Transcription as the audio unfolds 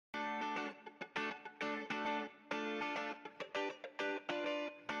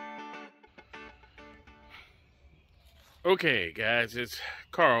Okay, guys, it's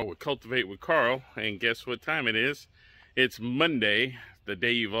Carl with Cultivate with Carl, and guess what time it is? It's Monday, the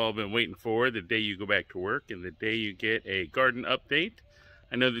day you've all been waiting for, the day you go back to work, and the day you get a garden update.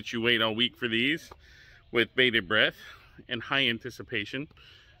 I know that you wait all week for these with bated breath and high anticipation,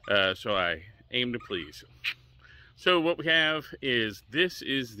 so I aim to please. So what we have is, this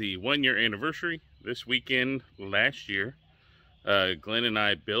is the 1-year anniversary. This weekend last year, Glenn and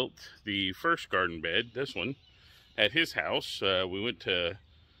I built the first garden bed, this one, at his house. We went to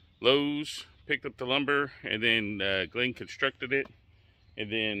Lowe's, picked up the lumber, and then Glenn constructed it.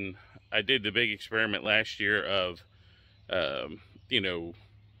 And then I did the big experiment last year of, you know,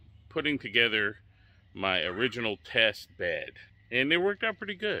 putting together my original test bed. And it worked out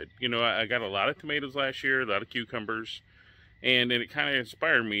pretty good. You know, I got a lot of tomatoes last year, a lot of cucumbers, and then it kind of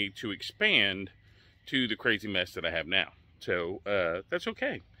inspired me to expand to the crazy mess that I have now. So that's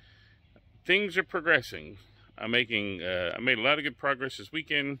okay. Things are progressing. I made a lot of good progress this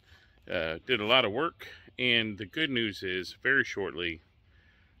weekend, did a lot of work, and the good news is very shortly,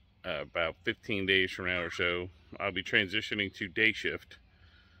 about 15 days from now or so, I'll be transitioning to day shift.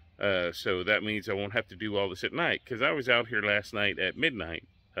 So that means I won't have to do all this at night, because I was out here last night at midnight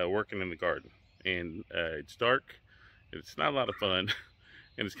working in the garden, and it's dark, it's not a lot of fun,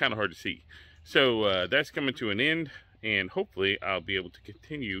 and it's kind of hard to see. So that's coming to an end, and hopefully I'll be able to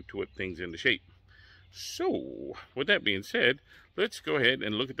continue to whip things into shape. So, with that being said, let's go ahead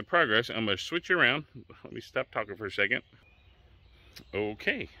and look at the progress. I'm going to switch around. Let me stop talking for a second.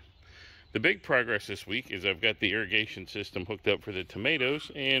 Okay. The big progress this week is I've got the irrigation system hooked up for the tomatoes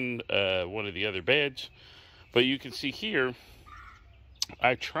and one of the other beds. But you can see here,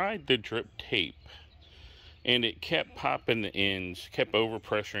 I tried the drip tape, and it kept popping the ends, kept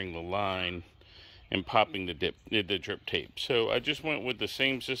overpressuring the line and popping the drip tape. So I just went with the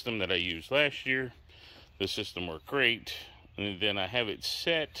same system that I used last year. The system worked great, and then I have it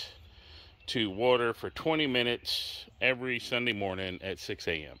set to water for 20 minutes every Sunday morning at 6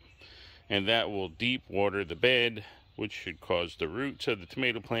 a.m. And that will deep water the bed, which should cause the roots of the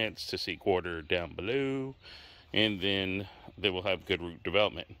tomato plants to seek water down below, and then they will have good root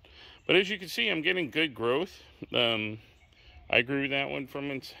development. But as you can see, I'm getting good growth. I grew that one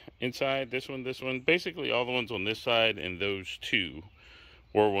from inside, this one. Basically all the ones on this side and those two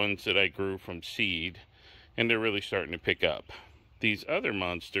were ones that I grew from seed, and they're really starting to pick up. These other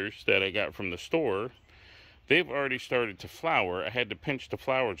monsters that I got from the store, they've already started to flower. I had to pinch the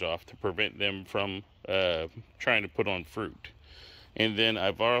flowers off to prevent them from trying to put on fruit. And then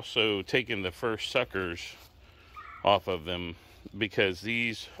I've also taken the first suckers off of them, because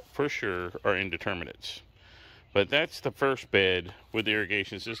these for sure are indeterminates. But that's the first bed with the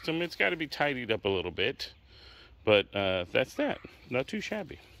irrigation system. It's got to be tidied up a little bit, but that's that. Not too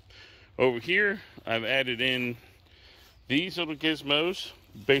shabby. Over here, I've added in these little gizmos.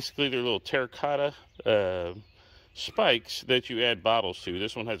 Basically, they're little terracotta spikes that you add bottles to.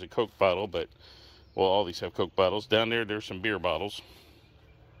 This one has a Coke bottle, but, well, all these have Coke bottles. Down there, there's some beer bottles.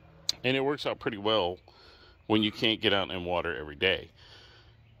 And it works out pretty well when you can't get out and water every day.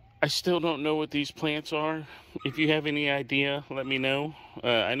 I still don't know what these plants are. If you have any idea, let me know.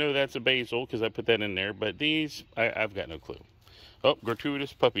 I know that's a basil because I put that in there, but these, I've got no clue. Oh,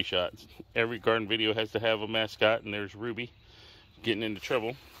 gratuitous puppy shots. Every garden video has to have a mascot, and there's Ruby getting into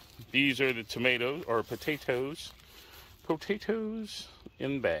trouble. These are the tomatoes, or potatoes. Potatoes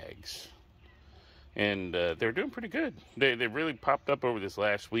in bags. And they're doing pretty good. They really popped up over this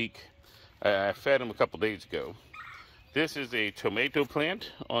last week. I fed them a couple days ago. This is a tomato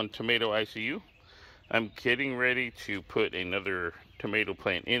plant on Tomato ICU. I'm getting ready to put another tomato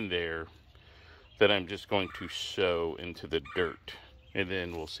plant in there that I'm just going to sow into the dirt, and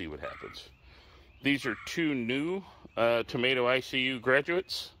then we'll see what happens. These are two new Tomato ICU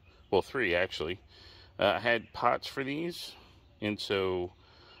graduates. Well, 3 actually. I had pots for these, and so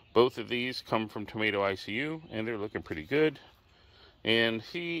both of these come from Tomato ICU, and they're looking pretty good. And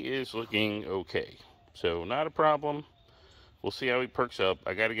he is looking okay. So not a problem. We'll see how he perks up.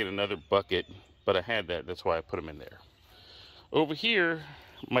 I got to get another bucket, but I had that. That's why I put them in there. Over here,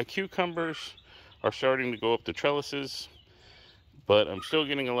 my cucumbers are starting to go up the trellises, but I'm still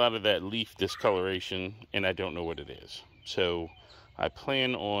getting a lot of that leaf discoloration, and I don't know what it is. So I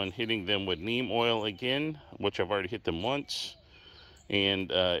plan on hitting them with neem oil again, which I've already hit them once,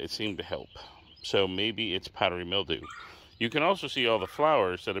 and it seemed to help. So maybe it's powdery mildew. You can also see all the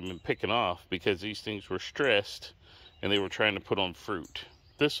flowers that have been picking off because these things were stressed and they were trying to put on fruit.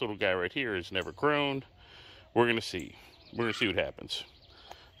 This little guy right here has never grown. We're going to see. We're going to see what happens.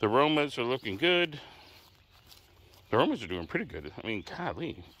 The aromas are looking good. The aromas are doing pretty good. I mean,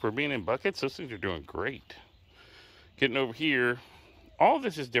 golly, for being in buckets, those things are doing great. Getting over here, all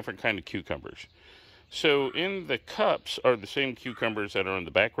this is different kind of cucumbers. So in the cups are the same cucumbers that are on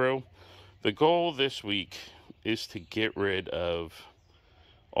the back row. The goal this week is to get rid of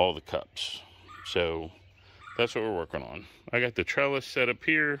all the cups. So that's what we're working on. I got the trellis set up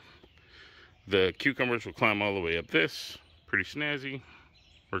here. The cucumbers will climb all the way up this. Pretty snazzy.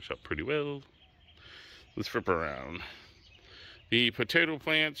 Works out pretty well. Let's flip around. The potato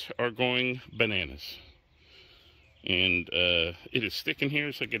plants are going bananas. And it is thick in here.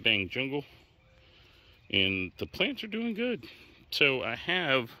 It's like a dang jungle. And the plants are doing good. So I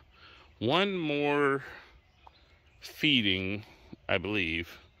have one more feeding, I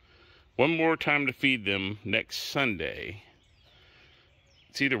believe. One more time to feed them next Sunday.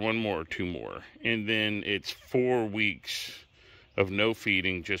 It's either one more or two more. And then it's 4 weeks of no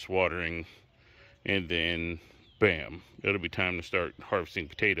feeding, just watering. And then, bam, it'll be time to start harvesting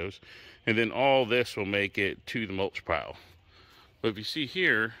potatoes. And then all this will make it to the mulch pile. But if you see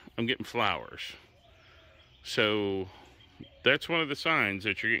here, I'm getting flowers. So that's one of the signs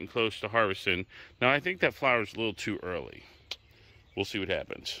that you're getting close to harvesting. Now, I think that flower's a little too early. We'll see what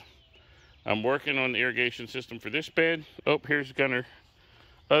happens. I'm working on the irrigation system for this bed. Oh, here's Gunner.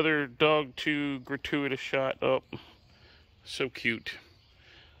 Other dog too gratuitous shot. Oh, so cute.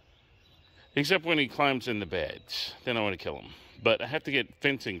 Except when he climbs in the beds. Then I want to kill him. But I have to get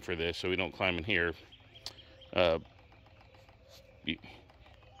fencing for this so we don't climb in here. Hear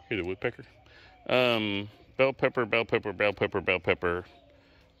the woodpecker? Bell pepper, bell pepper, bell pepper, bell pepper,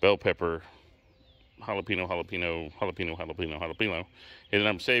 bell pepper, jalapeno, jalapeno, jalapeno, jalapeno, jalapeno. And then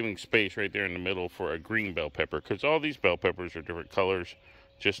I'm saving space right there in the middle for a green bell pepper. Because all these bell peppers are different colors,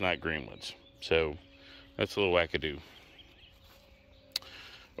 just not green ones. So that's a little wackadoo.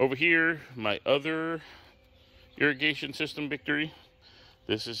 Over here, my other irrigation system victory.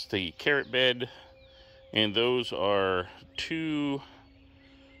 This is the carrot bed, and those are 2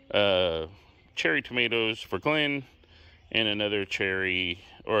 cherry tomatoes for Glenn, and another cherry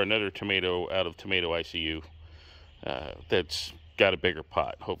or another tomato out of tomato ICU that's got a bigger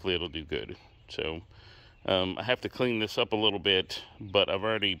pot. Hopefully it'll do good. So I have to clean this up a little bit, but I've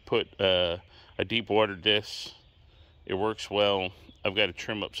already put a deep watered this. It works well. I've got to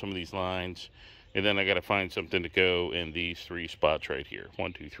trim up some of these lines, and then I got to find something to go in these 3 spots right here.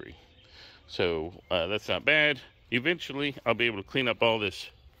 1, 2, 3. So that's not bad. Eventually, I'll be able to clean up all this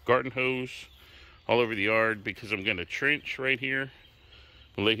garden hose all over the yard, because I'm going to trench right here,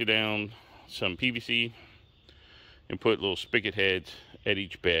 lay down some PVC, and put little spigot heads at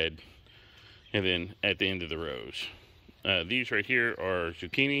each bed, and then at the end of the rows. These right here are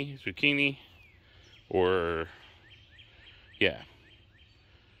zucchini, or yeah,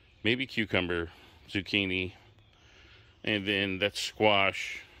 maybe cucumber, zucchini, and then that's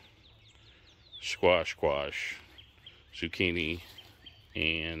squash, zucchini,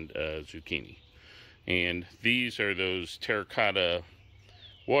 and zucchini. And these are those terracotta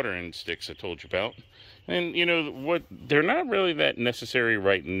watering sticks I told you about. And you know what, they're not really that necessary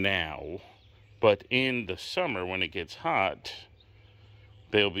right now, but in the summer when it gets hot,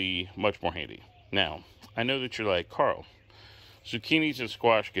 they'll be much more handy. Now, I know that you're like, Carl, zucchinis and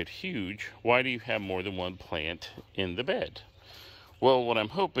squash get huge. Why do you have more than one plant in the bed? Well, what I'm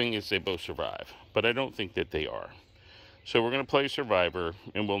hoping is they both survive, but I don't think that they are. So we're going to play Survivor,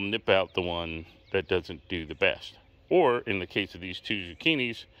 and we'll nip out the one that doesn't do the best. Or, in the case of these 2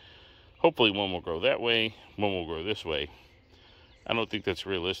 zucchinis, hopefully one will grow that way, one will grow this way. I don't think that's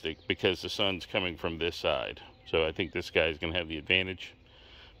realistic, because the sun's coming from this side. So I think this guy's going to have the advantage,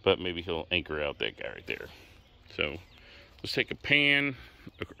 but maybe he'll anchor out that guy right there. So let's take a pan,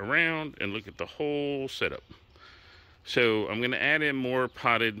 look around, and look at the whole setup. So I'm going to add in more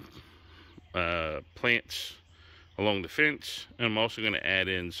potted plants along the fence, and I'm also going to add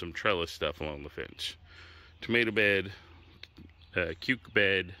in some trellis stuff along the fence. Tomato bed, cucumber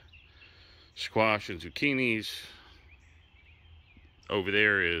bed, squash and zucchinis. Over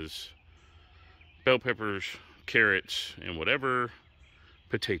there is bell peppers, carrots, and whatever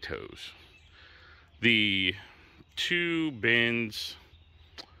potatoes. The 2 bins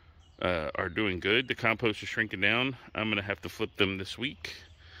are doing good. The compost is shrinking down. I'm going to have to flip them this week.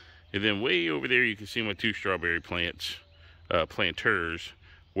 And then way over there, you can see my 2 strawberry plants, planters,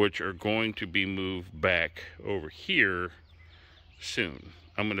 which are going to be moved back over here soon.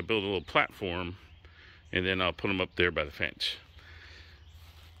 I'm going to build a little platform, and then I'll put them up there by the fence.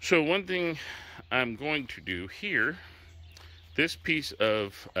 So one thing I'm going to do here, this piece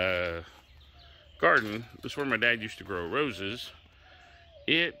of garden, this is where my dad used to grow roses.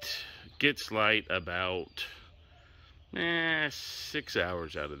 It gets light about 6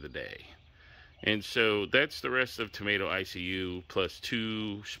 hours out of the day. And so that's the rest of tomato ICU plus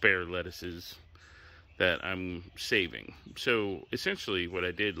 2 spare lettuces that I'm saving. So essentially what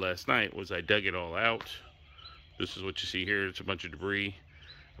I did last night was I dug it all out. This is what you see here. It's a bunch of debris.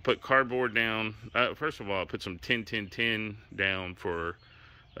 I put cardboard down. First of all, I put some 10-10-10 down for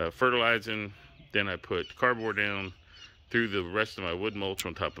fertilizing. Then I put cardboard down, threw the rest of my wood mulch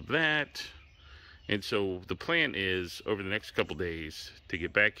on top of that. And so the plan is over the next couple days to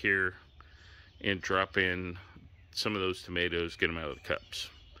get back here and drop in some of those tomatoes, get them out of the cups.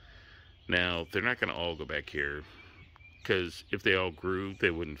 Now, they're not going to all go back here because if they all grew, they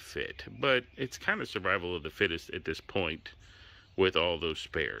wouldn't fit. But it's kind of survival of the fittest at this point with all those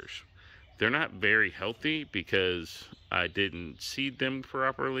spares. They're not very healthy because I didn't seed them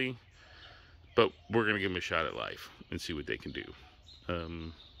properly, but we're going to give them a shot at life and see what they can do.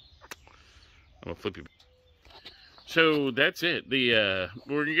 I'm going to flip you back. So that's it. We're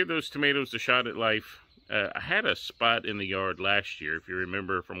going to give those tomatoes a shot at life. I had a spot in the yard last year, if you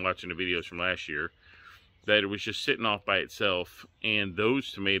remember from watching the videos from last year, that it was just sitting off by itself, and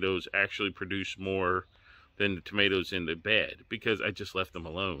those tomatoes actually produced more than the tomatoes in the bed because I just left them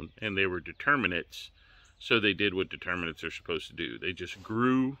alone, and they were determinates, so they did what determinates are supposed to do. They just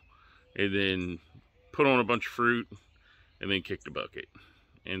grew and then put on a bunch of fruit and then kicked the bucket.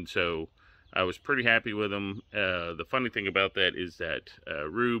 And so I was pretty happy with them. The funny thing about that is that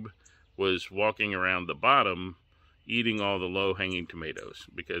Rube was walking around the bottom eating all the low-hanging tomatoes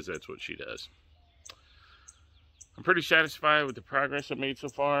because that's what she does. I'm pretty satisfied with the progress I've made so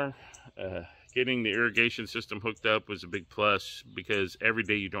far. Getting the irrigation system hooked up was a big plus because every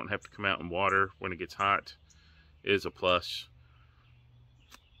day you don't have to come out and water when it gets hot is a plus.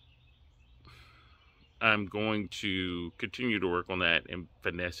 I'm going to continue to work on that and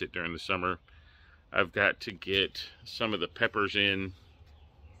finesse it during the summer. I've got to get some of the peppers in.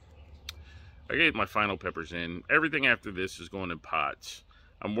 I get my final peppers in. Everything after this is going in pots.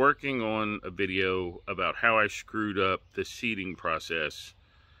 I'm working on a video about how I screwed up the seeding process,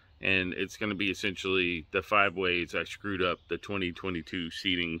 and it's going to be essentially the 5 ways I screwed up the 2022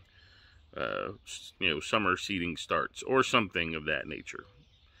 seeding, summer seeding starts or something of that nature.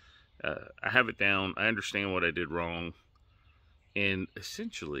 I have it down. I understand what I did wrong. And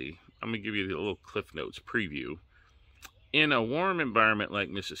essentially, I'm going to give you a little Cliff Notes preview. In a warm environment like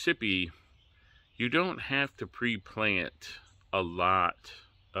Mississippi, you don't have to pre-plant a lot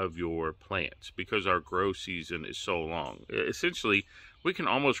of your plants because our grow season is so long. Essentially, we can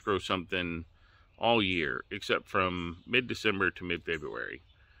almost grow something all year except from mid-December to mid-February.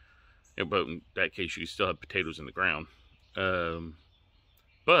 But in that case, you still have potatoes in the ground.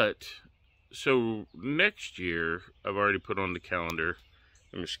 But, so next year, I've already put on the calendar.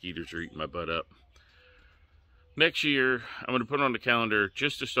 The mosquitoes are eating my butt up. Next year, I'm going to put on the calendar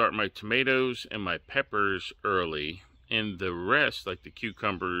just to start my tomatoes and my peppers early. And the rest, like the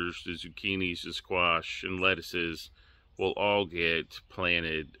cucumbers, the zucchinis, the squash, and lettuces, will all get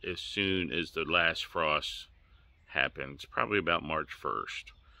planted as soon as the last frost happens. Probably about March 1st.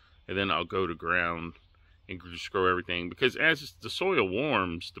 And then I'll go to ground and just grow everything, because as the soil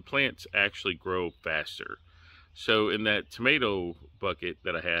warms, the plants actually grow faster. So in that tomato bucket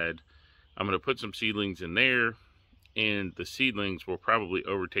that I had, I'm going to put some seedlings in there, and the seedlings will probably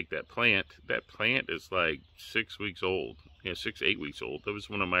overtake that plant. That plant is like 6 weeks old, 6 to 8 weeks old. That was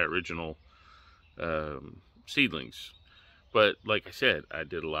one of my original seedlings. But like I said, I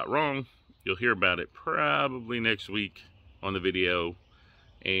did a lot wrong. You'll hear about it probably next week on the video.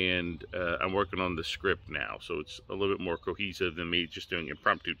 And I'm working on the script now, so it's a little bit more cohesive than me just doing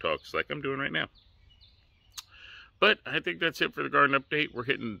impromptu talks like I'm doing right now. But I think that's it for the garden update. We're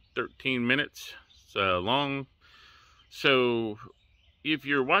hitting 13 minutes. It's long. So if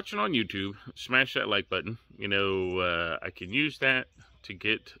you're watching on YouTube, smash that like button. I can use that to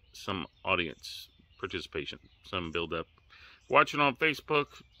get some audience participation, some build up. Watching on Facebook,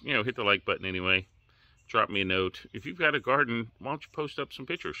 hit the like button anyway. Drop me a note. If you've got a garden, why don't you post up some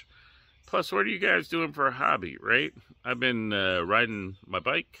pictures? Plus, what are you guys doing for a hobby, right? I've been riding my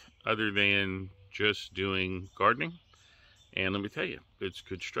bike other than just doing gardening. And let me tell you, it's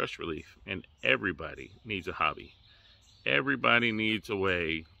good stress relief. And everybody needs a hobby. Everybody needs a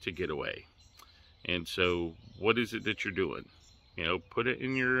way to get away. And so, what is it that you're doing? Put it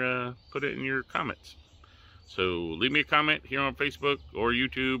in your comments. So leave me a comment here on Facebook or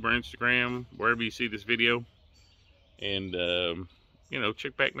YouTube or Instagram, wherever you see this video. And,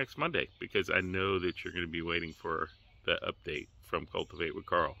 check back next Monday, because I know that you're going to be waiting for the update from Cultivate with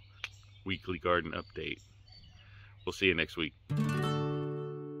Carl. Weekly garden update. We'll see you next week.